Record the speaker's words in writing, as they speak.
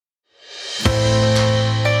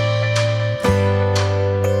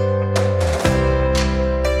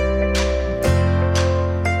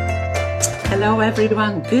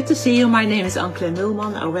everyone, good to see you. My name is Ank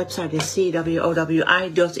Kleinmeulman. Our website is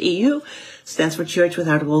cwowi.eu. Stands for Church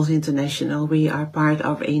Without Walls International. We are part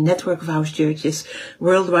of a network of house churches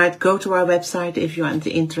worldwide. Go to our website if you are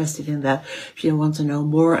interested in that, if you want to know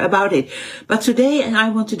more about it. But today I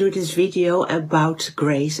want to do this video about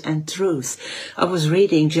grace and truth. I was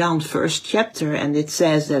reading John's first chapter, and it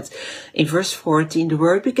says that in verse 14, the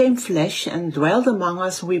Word became flesh and dwelled among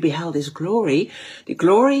us. We beheld His glory, the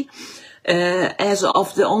glory as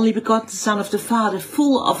of the only begotten Son of the Father,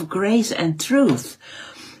 full of grace and truth.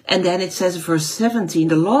 And then it says, verse 17,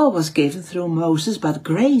 the law was given through Moses, but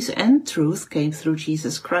grace and truth came through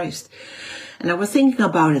Jesus Christ. And I was thinking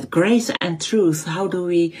about it, grace and truth. How do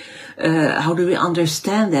we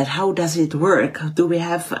understand that? How does it work? Do we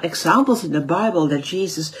have examples in the Bible that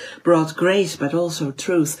Jesus brought grace, but also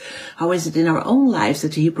truth? How is it in our own lives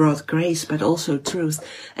that He brought grace, but also truth?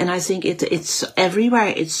 And I think it's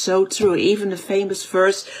everywhere. It's so true. Even the famous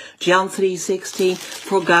verse, John 3:16,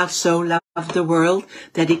 for God so loved the world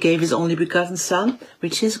that He gave His only begotten Son,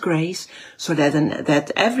 which is grace, so that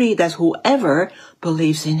whoever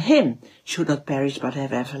believes in Him should not perish but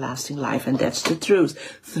have everlasting life. And that's the truth.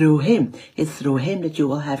 Through Him. It's through Him that you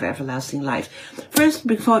will have everlasting life. First,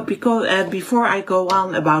 before I go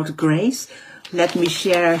on about grace, let me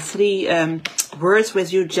share three words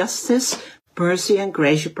with you. Justice, mercy, and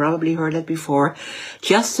grace. You probably heard that before.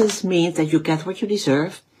 Justice means that you get what you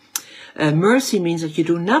deserve. Mercy means that you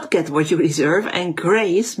do not get what you deserve, and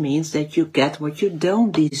grace means that you get what you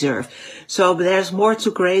don't deserve. So there's more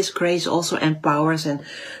to grace. Grace also empowers, and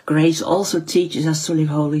grace also teaches us to live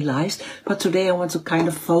holy lives. But today I want to kind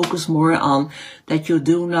of focus more on that you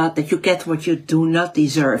get what you do not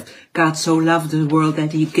deserve. God so loved the world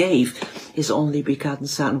that He gave His only begotten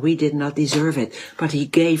Son. We did not deserve it, but He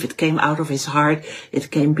gave. It came out of His heart.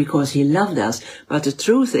 It came because He loved us. But the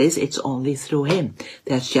truth is, it's only through Him.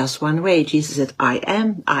 That's just one way. Jesus said, I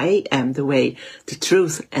am the way, the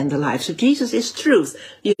truth, and the life. So Jesus is truth.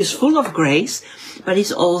 He is full of grace, but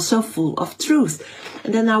He's also full of truth.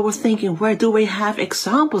 And then I was thinking, where do we have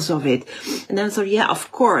examples of it? And then I thought, yeah,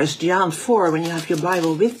 of course, John 4, when you have your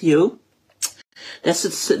Bible with you,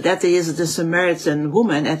 that is the Samaritan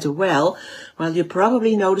woman at the well. Well, you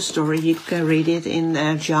probably know the story. You can read it in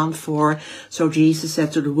John 4. So Jesus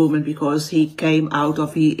said to the woman, because he came out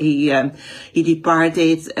of, he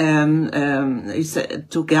departed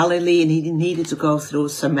to Galilee, and he needed to go through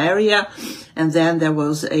Samaria. And then there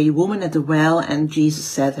was a woman at the well, and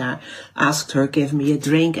Jesus asked her, give me a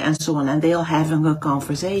drink, and so on. And they are having a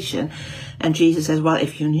conversation. And Jesus says, well,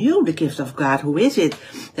 if you knew the gift of God, who is it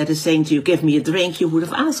that is saying to you, give me a drink, you would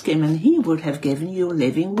have asked Him, and He would have given you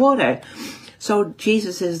living water. So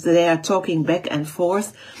Jesus is there talking back and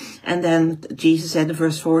forth. And then Jesus said in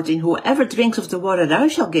verse 14, whoever drinks of the water that I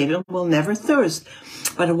shall give him will never thirst.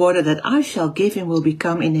 But the water that I shall give him will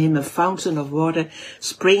become in him a fountain of water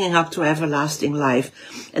springing up to everlasting life.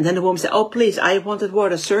 And then the woman said, oh, please, I wanted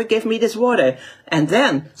water. Sir, give me this water. And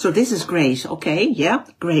then, so this is grace. Okay, yeah,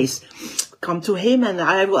 grace. Come to Him, and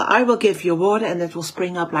I will give you water, and it will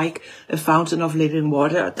spring up like a fountain of living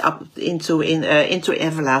water up into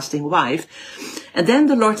everlasting life. And then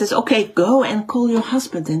the Lord says, okay, go and call your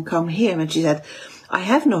husband and come here. And she said, I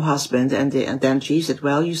have no husband. And then she said,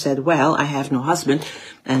 well, you said, well, I have no husband.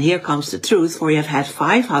 And here comes the truth, for you have had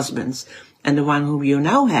 5 husbands. And the one whom you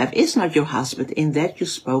now have is not your husband. In that you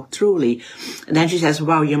spoke truly. And then she says,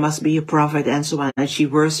 wow, you must be a prophet, and so on. And she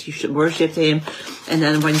worshipped him. And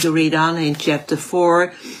then when you read on in chapter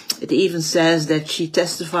 4, it even says that she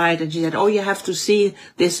testified, and she said, oh, you have to see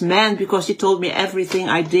this man, because he told me everything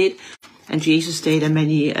I did. And Jesus stayed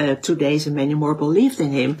 2 days, and many more believed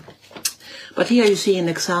in him. But here you see an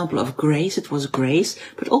example of grace. It was grace,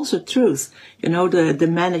 but also truth. You know, the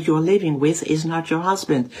man that you're living with is not your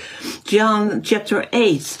husband. John chapter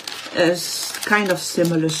 8 is kind of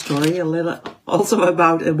similar story, a little also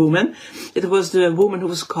about a woman. It was the woman who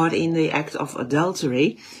was caught in the act of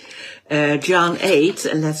adultery. John 8,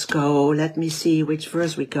 and let me see which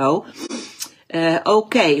verse we go.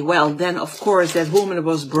 Okay, well, then, of course, that woman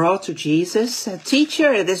was brought to Jesus.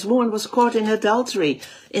 Teacher, this woman was caught in adultery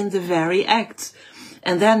in the very act.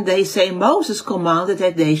 And then they say Moses commanded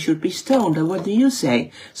that they should be stoned. And what do you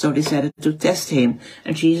say? So they said to test him.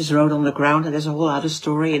 And Jesus wrote on the ground, and there's a whole other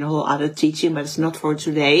story and a whole other teaching, but it's not for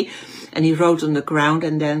today. And he wrote on the ground,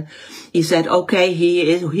 and then he said, okay,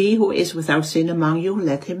 he who is without sin among you,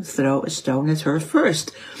 let him throw a stone at her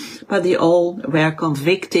first. But they all were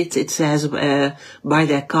convicted, it says, by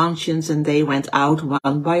their conscience, and they went out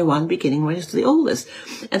one by one, beginning with the oldest.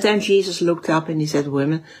 And then Jesus looked up and he said,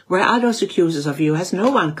 women, where are those accusers of you? Has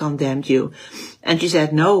no one condemned you? And she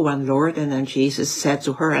said, no one, Lord. And then Jesus said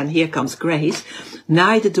to her, and here comes grace,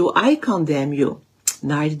 neither do I condemn you.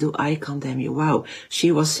 Neither do I condemn you. Wow,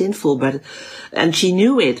 she was sinful, and she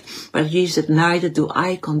knew it. But Jesus said, neither do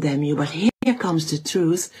I condemn you. But here comes the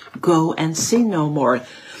truth. Go and sin no more.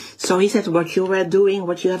 So he said, what you were doing,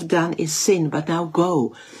 what you have done is sin. But now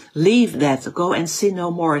go. Leave that. Go and sin no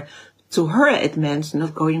more. To her, it meant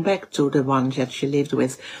not going back to the one that she lived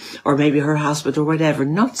with, or maybe her husband or whatever,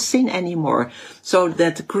 not sin anymore. So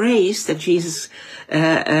that grace that Jesus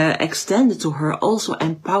extended to her also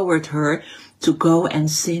empowered her to go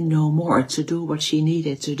and sin no more, to do what she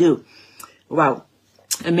needed to do. Wow.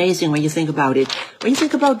 Amazing when you think about it. When you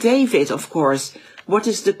think about David, of course, what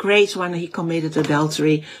is the grace when he committed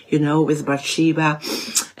adultery, with Bathsheba?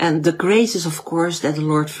 And the grace is, of course, that the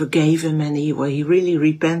Lord forgave him, and he really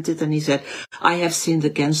repented, and he said, I have sinned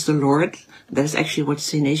against the Lord. That's actually what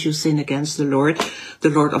sin is. You sin against the Lord. The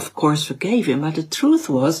Lord, of course, forgave him. But the truth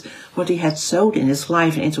was, what he had sowed in his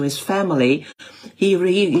life and into his family, he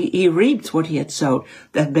reaped what he had sowed.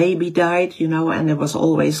 That baby died, and there was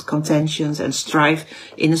always contentions and strife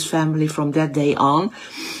in his family from that day on.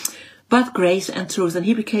 But grace and truth, and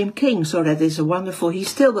he became king, so that is wonderful. He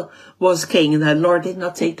still was king, and the Lord did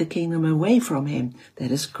not take the kingdom away from him.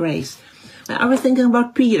 That is grace. Now, I was thinking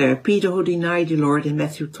about Peter who denied the Lord in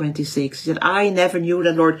Matthew 26. He said, I never knew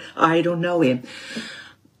the Lord, I don't know him.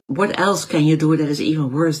 What else can you do that is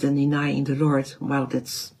even worse than denying the Lord? Well,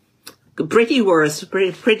 that's pretty worse,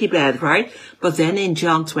 pretty bad, right? But then in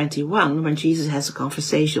John 21, when Jesus has a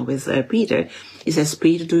conversation with Peter, he says,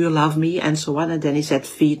 Peter, do you love me? And so on. And then he said,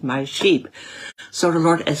 feed my sheep. So the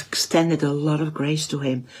Lord extended a lot of grace to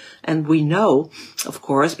him. And we know, of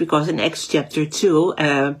course, because in Acts chapter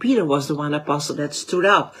 2, Peter was the one apostle that stood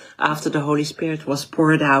up after the Holy Spirit was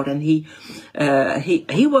poured out. And he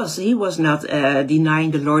was not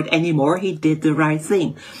denying the Lord anymore. He did the right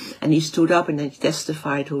thing. And he stood up and he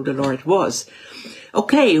testified who the Lord was.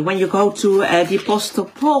 Okay, when you go to the Apostle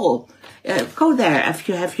Paul, go there if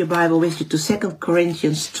you have your Bible with you to 2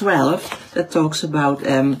 Corinthians 12, that talks about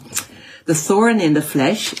the thorn in the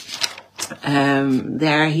flesh.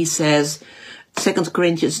 There he says, 2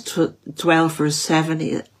 Corinthians 12 verse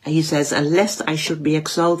 7, he says, lest I should be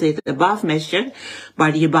exalted above measure by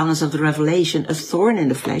the abundance of the revelation, a thorn in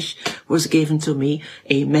the flesh was given to me,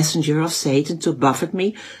 a messenger of Satan to buffet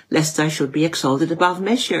me, lest I should be exalted above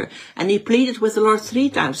measure. And he pleaded with the Lord 3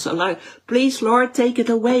 times, so like, please Lord, take it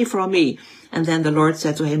away from me. And then the Lord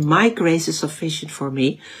said to him, my grace is sufficient for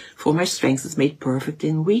me, for my strength is made perfect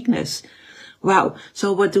in weakness. Wow.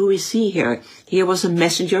 So what do we see here? Here was a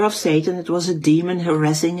messenger of Satan. It was a demon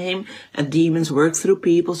harassing him, and demons work through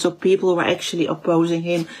people. So people were actually opposing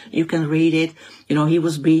him. You can read it. He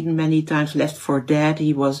was beaten many times, left for dead.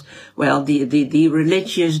 He was, the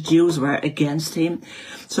religious Jews were against him.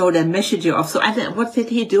 So the messenger of, and what did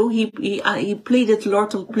he do? He pleaded,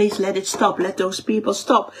 Lord, to please let it stop. Let those people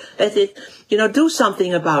stop. Let it, do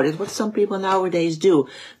something about it. What some people nowadays do.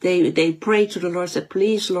 They pray to the Lord, say,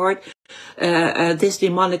 please, Lord, this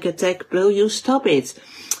demonic attack, will you stop it?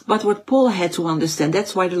 But what Paul had to understand,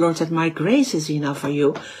 that's why the Lord said, my grace is enough for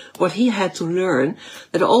you. What he had to learn,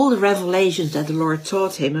 that all the revelations that the Lord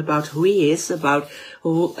taught him about who he is, about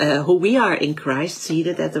who we are in Christ,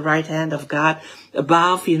 seated at the right hand of God,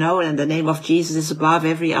 above, and the name of Jesus is above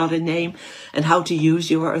every other name, and how to use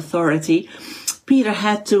your authority. Peter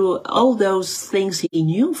had to, all those things he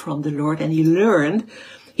knew from the Lord, and he learned,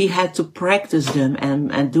 he had to practice them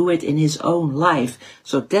and do it in his own life.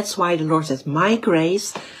 So that's why the Lord says, my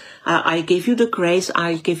grace, I give you the grace,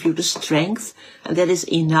 I give you the strength, and that is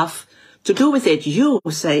enough to do with it. You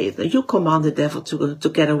command the devil to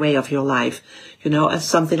get away of your life,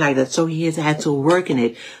 something like that. So he had to work in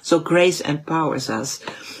it. So grace empowers us.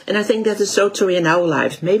 And I think that is so true in our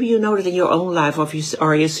lives. Maybe you know that in your own life,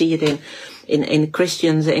 or you see it in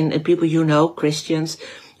Christians, in people Christians.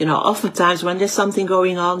 Oftentimes when there's something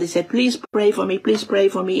going on, they say, please pray for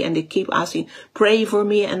me, and they keep asking, pray for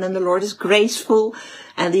me, and then the Lord is graceful,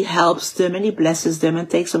 and he helps them, and he blesses them, and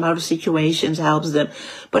takes them out of situations, helps them.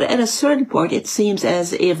 But at a certain point, it seems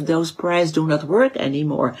as if those prayers do not work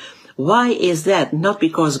anymore. Why is that? Not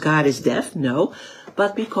because God is deaf, no,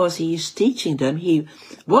 but because he is teaching them. He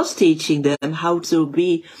was teaching them how to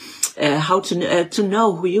be, to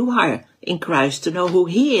know who you are. in Christ, to know who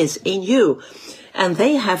he is in you. And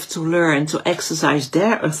they have to learn to exercise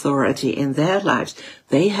their authority in their lives.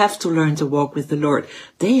 They have to learn to walk with the Lord.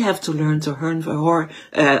 They have to learn to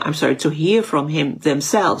to hear from him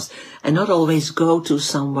themselves, and not always go to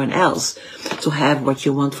someone else to have what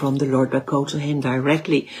you want from the Lord, but go to him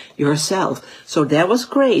directly yourself. So there was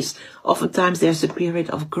grace. Oftentimes there's a period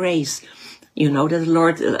of grace. You know, that the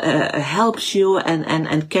Lord helps you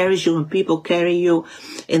and carries you, and people carry you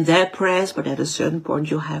in their prayers, but at a certain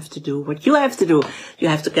point you have to do what you have to do. You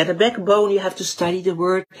have to get a backbone, you have to study the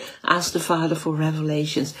Word, ask the Father for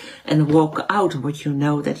revelations, and walk out what you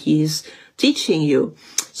know that he is teaching you.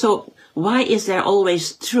 So why is there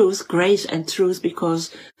always truth, grace and truth?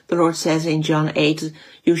 Because the Lord says in John 8,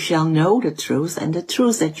 you shall know the truth, and the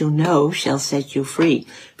truth that you know shall set you free.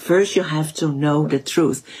 First, you have to know the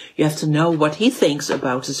truth. You have to know what he thinks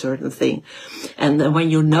about a certain thing. And then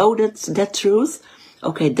when you know that truth,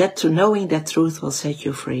 knowing that truth will set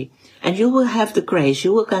you free. And you will have the grace.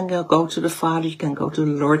 You can go to the Father, you can go to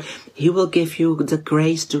the Lord. He will give you the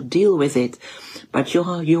grace to deal with it. But you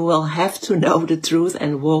will have to know the truth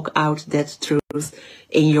and walk out that truth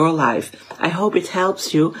in your life. I hope it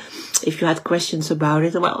helps you. If you had questions about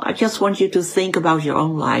it, well, I just want you to think about your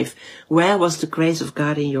own life. Where was the grace of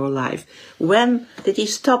God in your life? When did he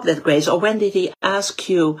stop that grace? Or when did he ask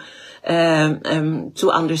you to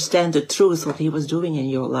understand the truth, what he was doing in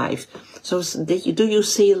your life? So do you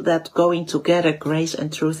see that going together, grace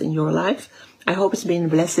and truth in your life? I hope it's been a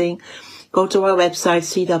blessing. Go to our website,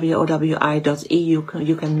 cwowi.eu.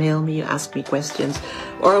 You can mail me, ask me questions,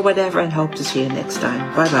 or whatever, and hope to see you next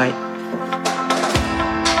time. Bye-bye.